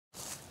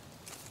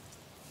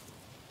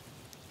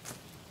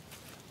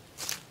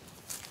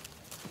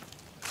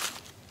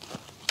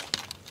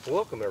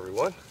Welcome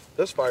everyone.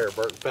 This fire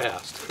burnt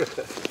fast.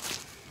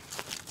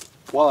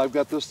 While I've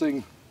got this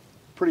thing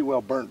pretty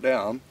well burnt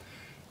down,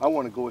 I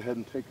want to go ahead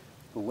and take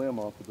the limb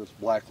off of this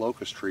black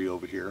locust tree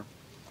over here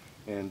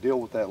and deal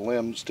with that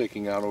limb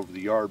sticking out over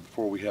the yard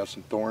before we have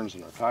some thorns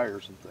in our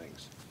tires and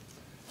things.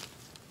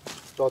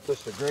 Thought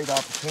this was a great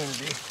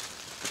opportunity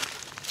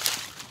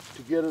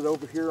to get it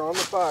over here on the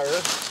fire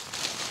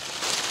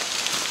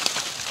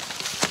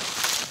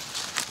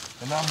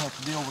and not have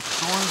to deal with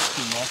the thorns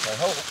too much, I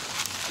hope.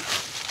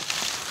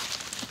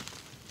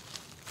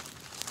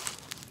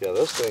 Yeah,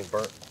 this thing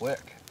burnt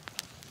quick.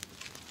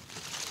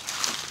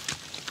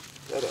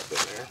 That up in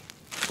there.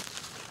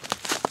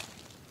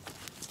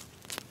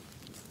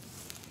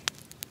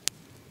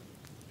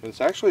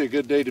 It's actually a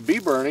good day to be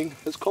burning.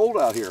 It's cold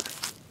out here.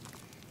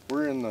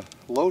 We're in the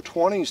low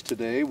 20s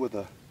today with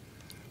a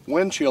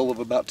wind chill of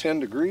about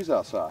 10 degrees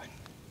outside.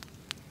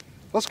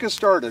 Let's get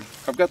started.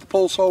 I've got the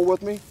pole saw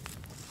with me,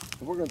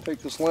 and we're going to take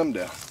this limb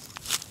down.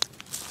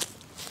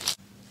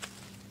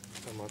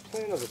 And my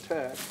plan of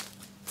attack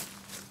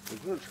is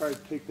going to try to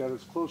take that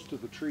as close to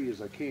the tree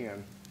as I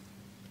can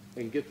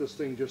and get this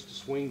thing just to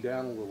swing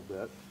down a little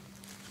bit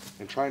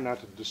and try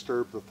not to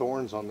disturb the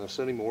thorns on this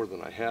any more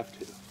than I have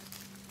to.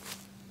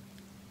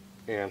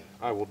 And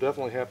I will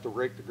definitely have to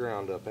rake the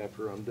ground up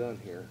after I'm done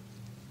here,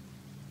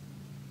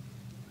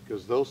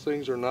 because those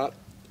things are not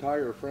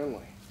tire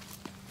friendly.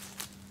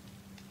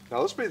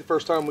 Now this will be the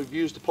first time we've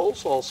used a pole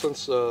saw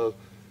since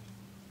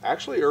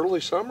actually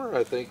early summer,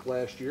 I think,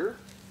 last year.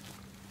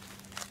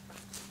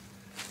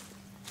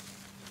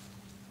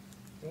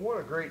 And what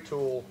a great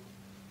tool.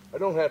 I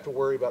don't have to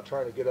worry about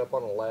trying to get up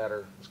on a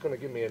ladder. It's going to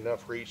give me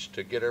enough reach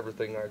to get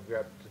everything I've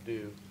got to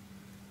do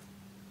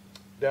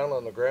down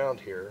on the ground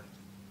here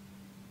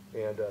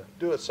and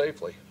do it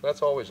safely.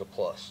 That's always a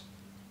plus.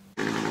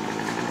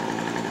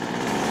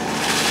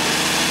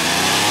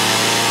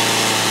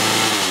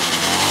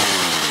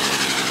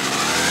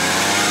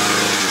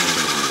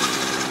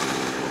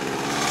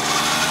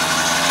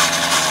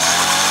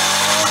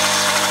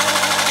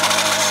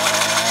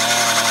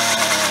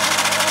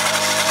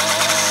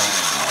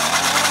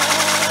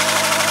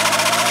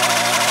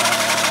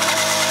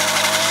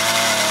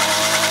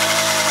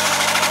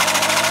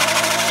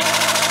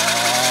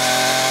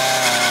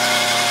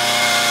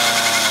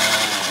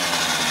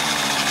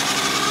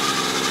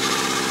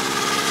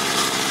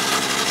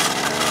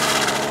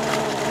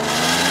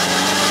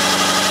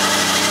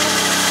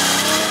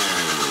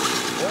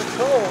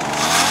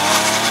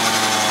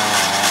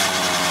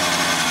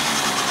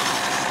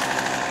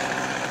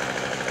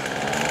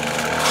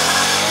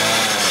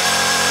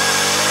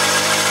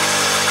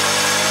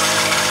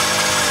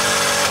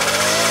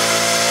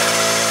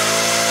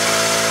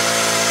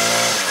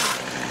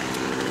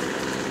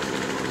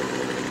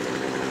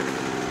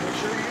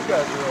 You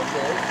guys are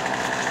okay.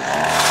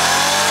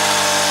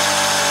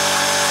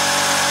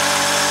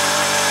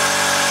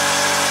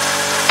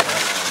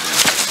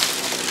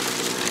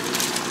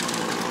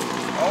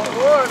 All at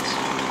once.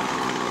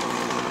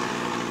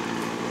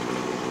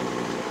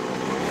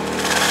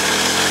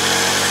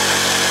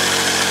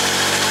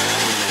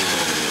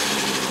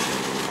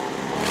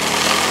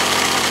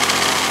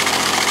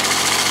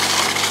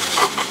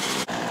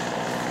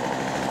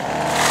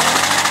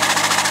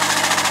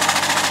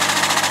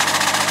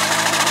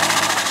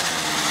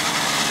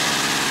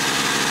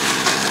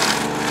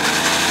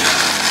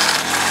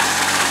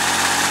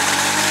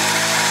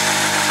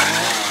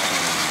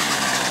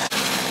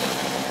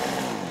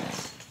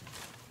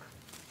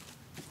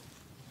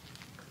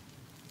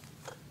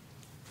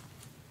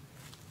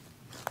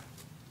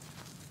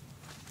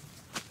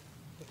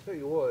 Tell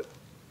you what,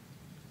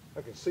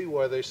 I can see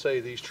why they say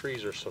these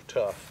trees are so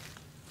tough,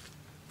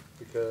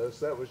 because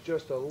that was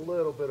just a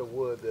little bit of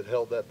wood that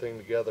held that thing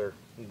together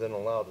and then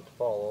allowed it to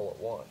fall all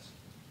at once.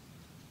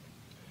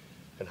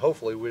 And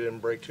hopefully we didn't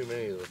break too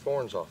many of the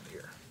thorns off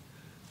here.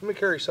 Let me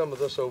carry some of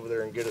this over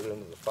there and get it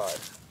into the fire.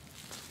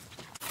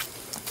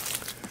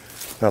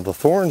 Now the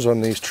thorns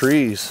on these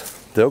trees,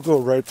 they'll go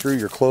right through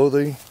your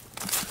clothing.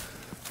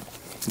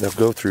 They'll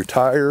go through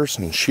tires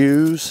and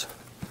shoes.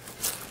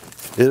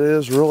 It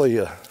is really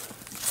a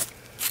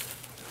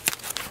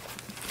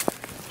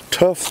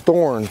tough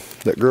thorn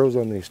that grows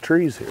on these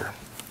trees here.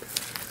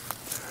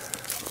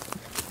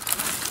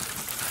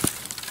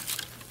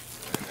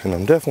 And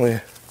I'm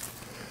definitely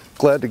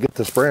glad to get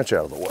this branch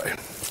out of the way.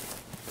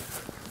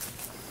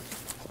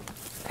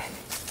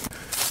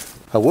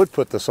 I would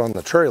put this on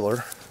the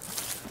trailer,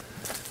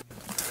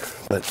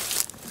 but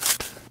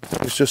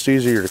it's just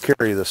easier to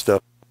carry this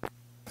stuff,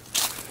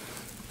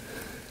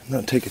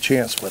 not take a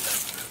chance with it.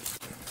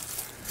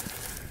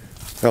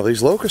 Now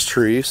these locust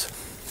trees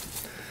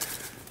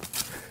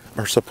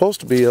are supposed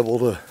to be able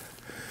to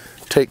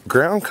take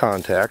ground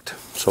contact,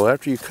 so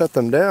after you cut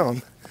them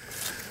down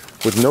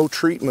with no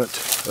treatment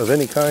of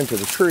any kind to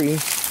the tree,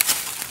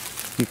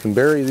 you can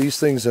bury these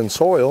things in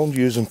soil and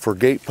use them for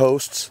gate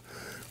posts,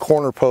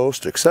 corner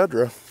posts,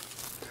 etc.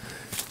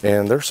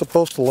 And they're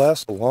supposed to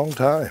last a long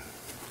time.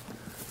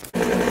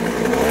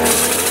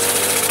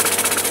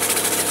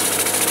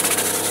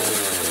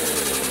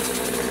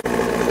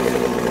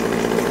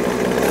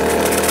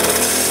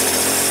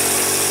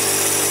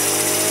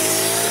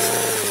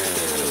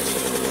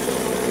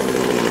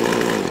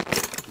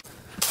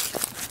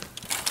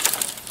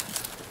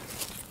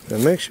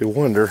 it makes you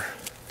wonder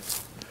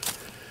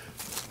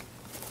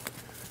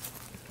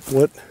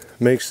what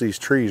makes these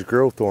trees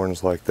grow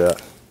thorns like that.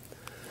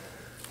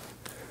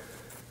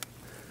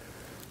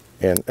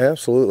 And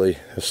absolutely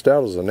as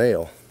stout as a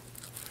nail.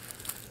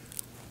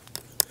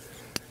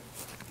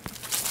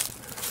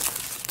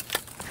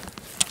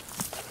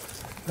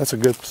 That's a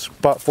good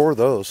spot for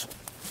those.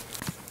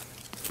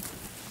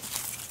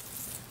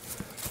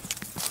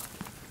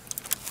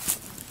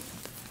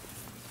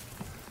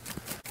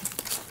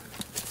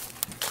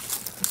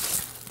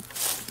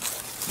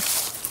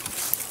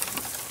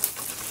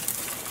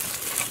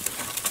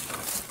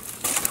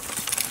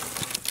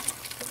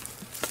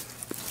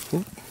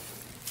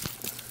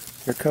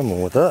 You're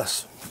coming with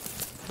us.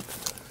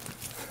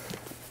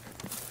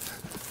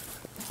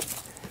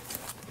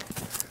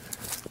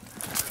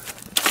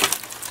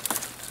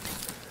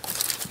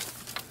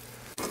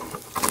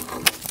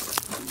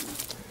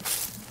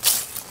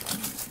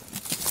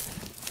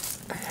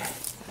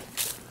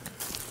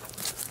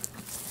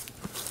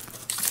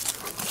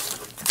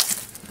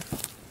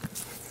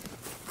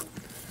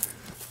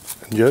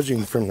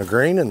 Judging from the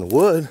grain in the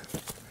wood,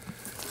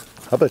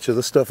 I bet you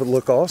this stuff would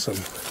look awesome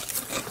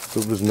if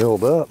it was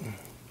milled up.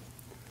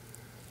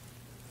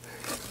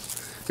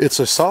 It's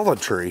a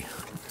solid tree.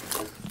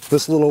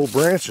 This little old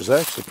branch is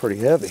actually pretty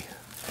heavy.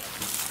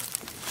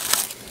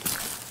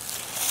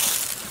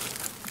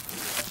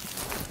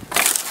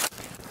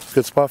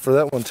 Good spot for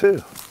that one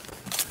too.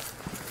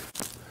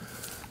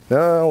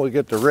 Now we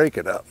get to rake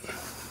it up.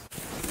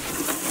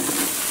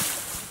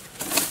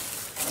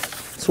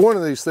 It's one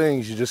of these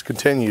things you just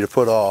continue to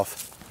put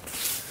off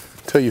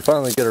until you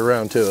finally get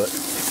around to it.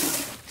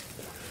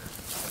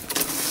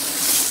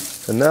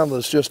 And now that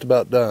it's just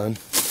about done,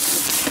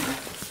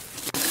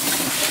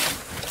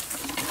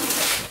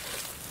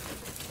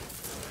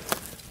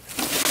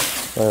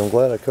 I'm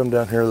glad I come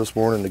down here this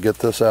morning to get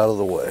this out of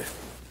the way.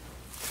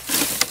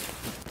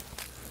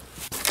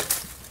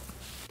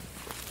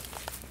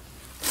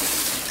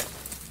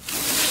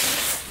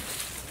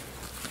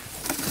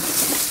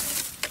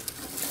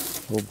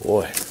 Oh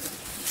boy.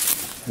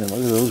 Man,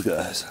 look at those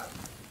guys.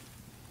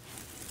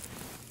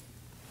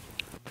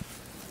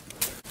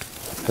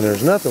 And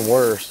there's nothing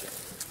worse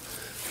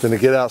than to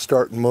get out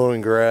starting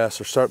mowing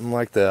grass or something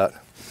like that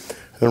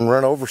and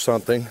run over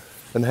something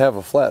and have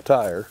a flat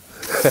tire.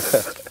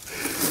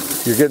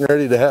 You're getting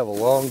ready to have a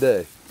long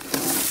day.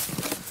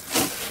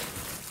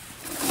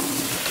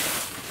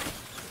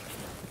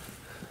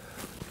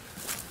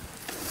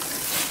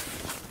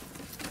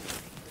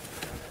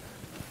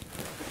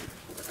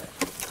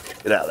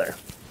 Get out of there.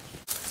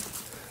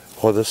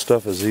 Boy, this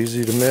stuff is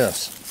easy to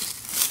miss.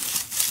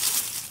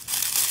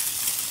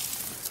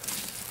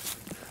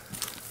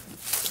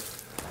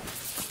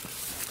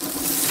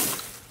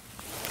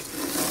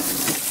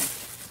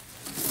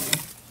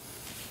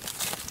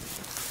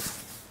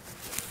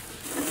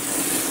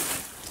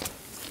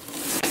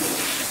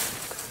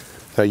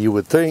 Now you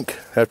would think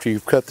after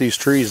you've cut these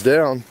trees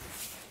down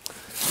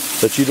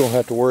that you don't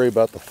have to worry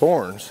about the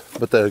thorns,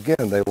 but then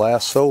again, they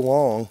last so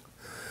long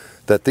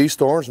that these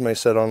thorns may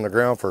sit on the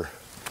ground for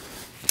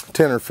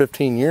 10 or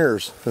 15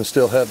 years and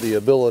still have the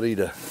ability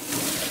to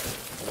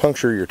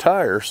puncture your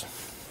tires.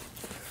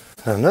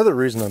 Now, another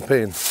reason I'm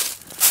paying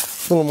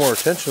a little more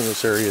attention to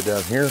this area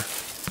down here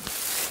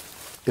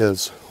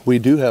is we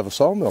do have a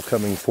sawmill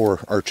coming for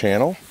our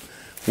channel.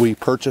 We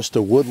purchased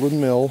a Woodland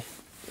Mill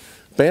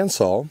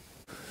bandsaw,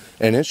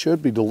 and it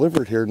should be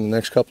delivered here in the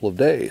next couple of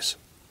days.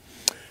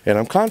 And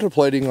I'm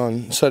contemplating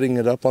on setting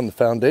it up on the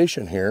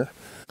foundation here,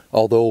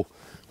 although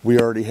we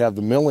already have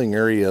the milling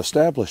area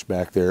established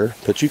back there.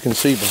 But you can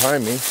see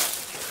behind me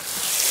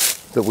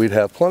that we'd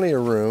have plenty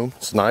of room.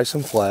 It's nice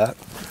and flat.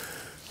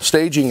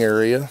 Staging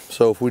area,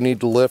 so if we need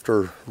to lift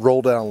or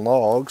roll down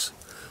logs,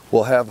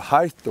 we'll have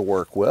height to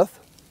work with.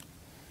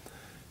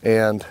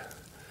 And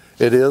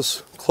it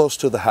is close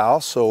to the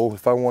house, so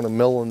if I want to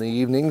mill in the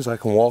evenings, I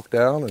can walk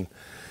down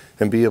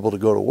and be able to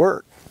go to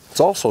work.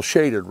 It's also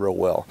shaded real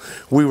well.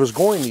 We was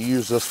going to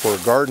use this for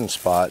a garden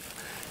spot,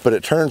 but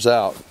it turns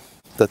out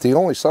that the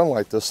only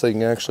sunlight this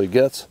thing actually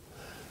gets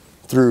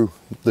through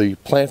the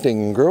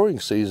planting and growing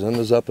season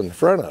is up in the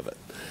front of it.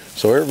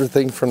 So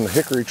everything from the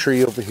hickory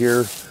tree over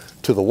here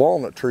to the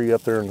walnut tree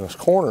up there in this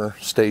corner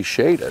stays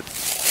shaded,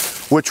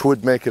 which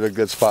would make it a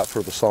good spot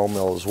for the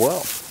sawmill as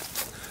well.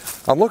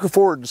 I'm looking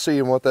forward to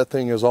seeing what that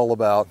thing is all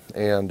about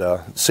and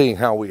seeing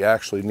how we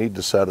actually need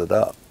to set it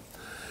up.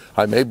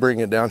 I may bring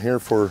it down here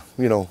for,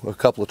 you know, a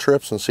couple of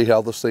trips and see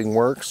how this thing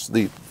works,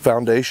 the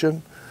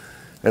foundation,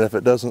 and if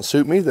it doesn't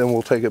suit me, then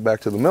we'll take it back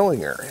to the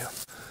milling area.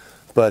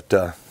 But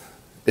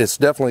it's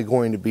definitely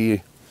going to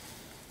be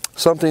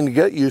something to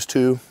get used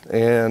to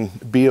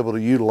and be able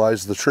to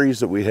utilize the trees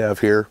that we have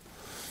here.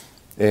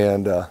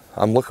 And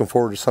I'm looking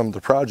forward to some of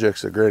the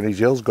projects that Granny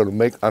Jill's going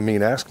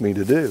to ask me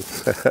to do.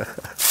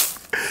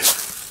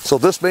 So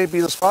this may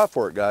be the spot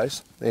for it,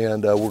 guys,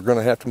 and we're going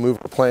to have to move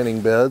our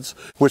planting beds,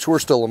 which we're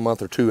still a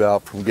month or two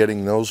out from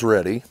getting those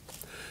ready,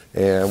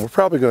 and we're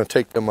probably going to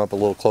take them up a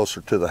little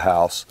closer to the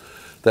house.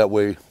 That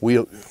way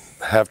we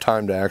have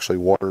time to actually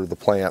water the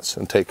plants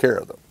and take care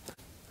of them.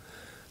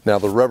 Now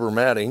the rubber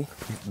matting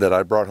that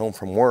I brought home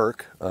from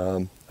work,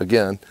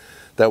 again,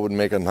 that would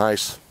make a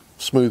nice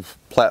smooth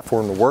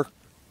platform to work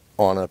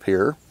on up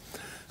here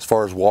as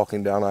far as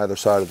walking down either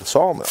side of the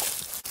sawmill.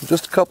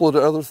 Just a couple of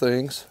other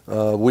things.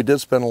 We did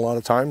spend a lot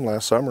of time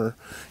last summer.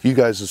 You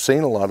guys have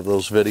seen a lot of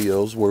those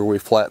videos where we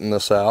flattened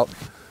this out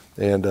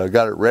and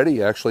got it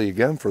ready actually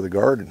again for the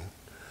garden.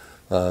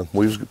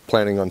 We was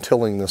planning on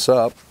tilling this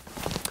up.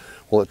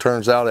 Well, it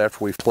turns out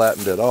after we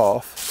flattened it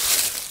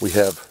off, we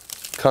have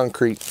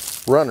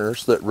concrete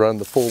runners that run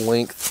the full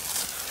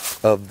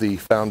length of the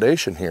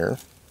foundation here.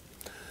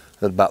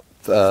 About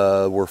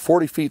we're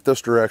 40 feet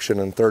this direction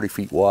and 30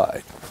 feet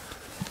wide.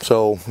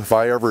 So if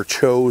I ever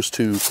chose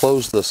to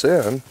close this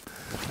in,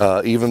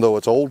 even though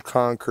it's old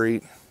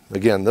concrete,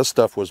 again, this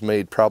stuff was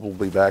made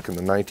probably back in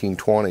the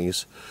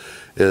 1920s,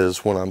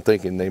 is when I'm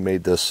thinking they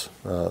made this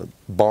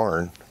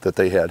barn that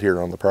they had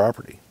here on the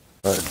property.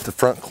 The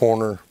front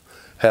corner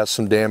has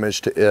some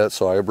damage to it,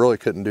 so I really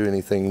couldn't do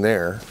anything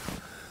there.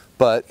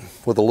 But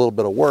with a little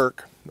bit of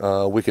work,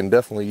 we can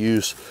definitely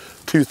use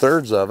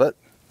 2/3 of it,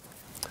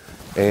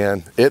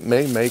 and it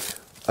may make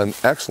an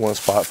excellent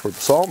spot for the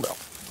sawmill.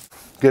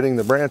 Getting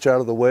the branch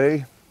out of the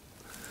way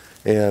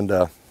and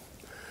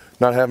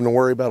not having to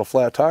worry about a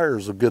flat tire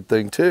is a good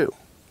thing too.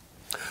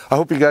 I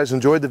hope you guys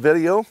enjoyed the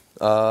video.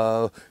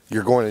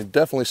 You're going to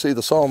definitely see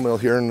the sawmill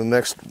here in the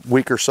next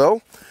week or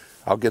so.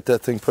 I'll get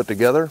that thing put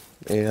together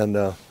and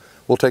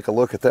we'll take a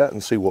look at that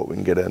and see what we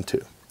can get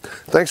into.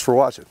 Thanks for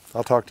watching.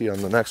 I'll talk to you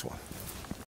on the next one.